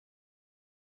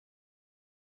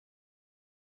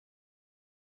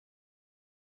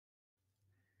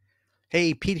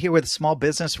Hey, Pete here with Small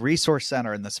Business Resource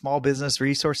Center and the Small Business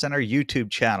Resource Center YouTube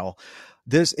channel.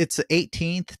 It's the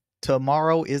 18th.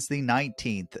 Tomorrow is the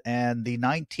 19th, and the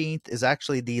 19th is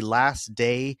actually the last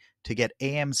day to get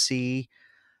AMC.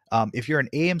 If you're an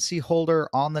AMC holder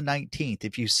on the 19th,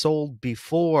 if you sold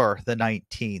before the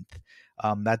 19th,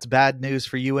 that's bad news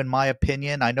for you, in my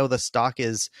opinion. I know the stock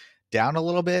is down a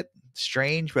little bit,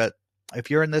 strange, but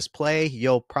if you're in this play,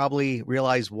 you'll probably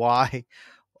realize why.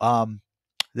 Um,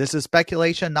 this is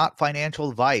speculation, not financial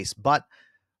advice, but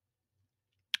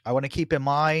I want to keep in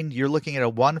mind you're looking at a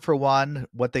one for one,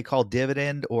 what they call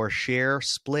dividend or share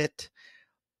split.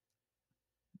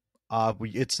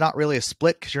 It's not really a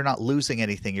split because you're not losing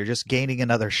anything. You're just gaining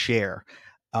another share.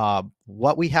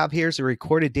 What we have here is a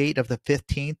recorded date of the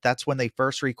 15th. That's when they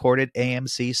first recorded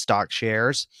AMC stock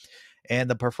shares. And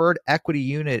the preferred equity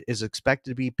unit is expected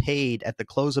to be paid at the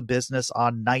close of business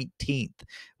on 19th,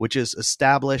 which is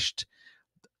established.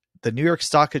 The New York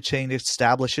Stock Exchange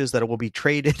establishes that it will be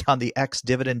traded on the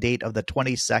ex-dividend date of the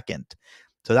 22nd.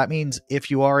 So that means if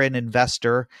you are an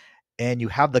investor and you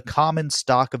have the common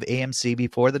stock of AMC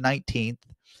before the 19th,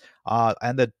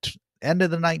 and the end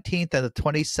of the 19th and the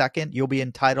 22nd, you'll be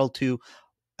entitled to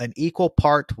an equal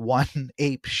part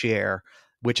 1/8 share,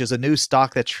 which is a new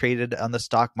stock that's traded on the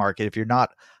stock market, if you're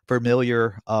not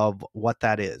familiar of what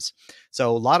that is.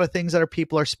 So a lot of things that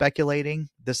people are speculating.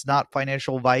 This is not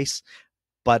financial advice,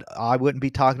 but I wouldn't be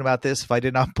talking about this if I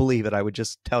did not believe it. I would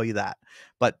just tell you that.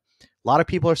 But a lot of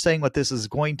people are saying what this is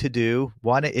going to do.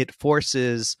 One, it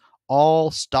forces all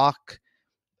stocks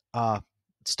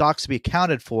to be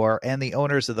accounted for and the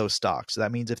owners of those stocks. So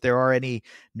that means if there are any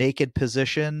naked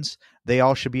positions, they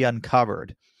all should be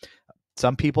uncovered.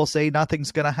 Some people say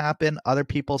nothing's going to happen. Other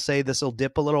people say this will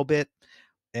dip a little bit.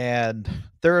 And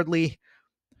thirdly,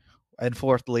 and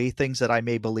fourthly, things that I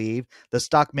may believe, the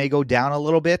stock may go down a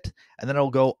little bit and then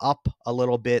it'll go up a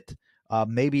little bit,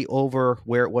 maybe over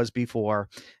where it was before.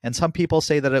 And some people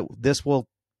say that this will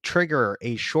trigger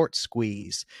a short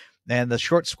squeeze. And the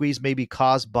short squeeze may be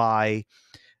caused by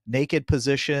naked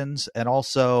positions and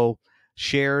also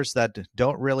shares that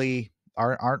aren't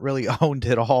really owned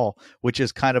at all, which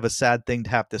is kind of a sad thing to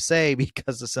have to say,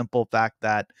 because the simple fact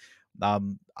that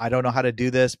I don't know how to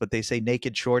do this, but they say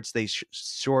naked shorts. They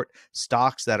short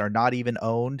stocks that are not even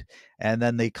owned, and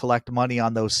then they collect money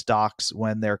on those stocks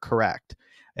when they're correct.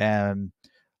 And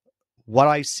what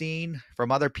I've seen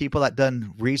from other people that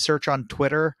done research on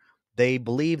Twitter, they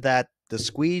believe that the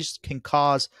squeeze can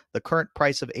cause the current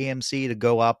price of AMC to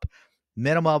go up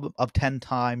minimum of 10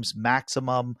 times,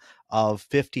 maximum of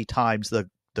 50 times the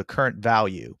current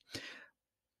value.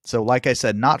 So like I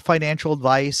said, not financial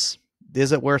advice.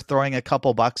 Is it worth throwing a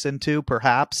couple bucks into?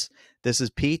 Perhaps. This is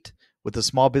Pete with the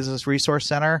Small Business Resource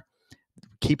Center.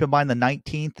 Keep in mind the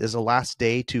 19th is the last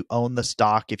day to own the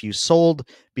stock. If you sold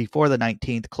before the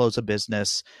 19th close of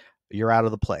business, you're out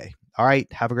of the play. All right.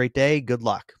 Have a great day. Good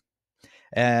luck.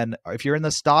 And if you're in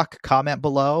the stock, comment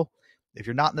below. If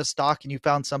you're not in the stock and you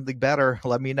found something better,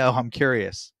 let me know. I'm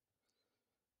curious.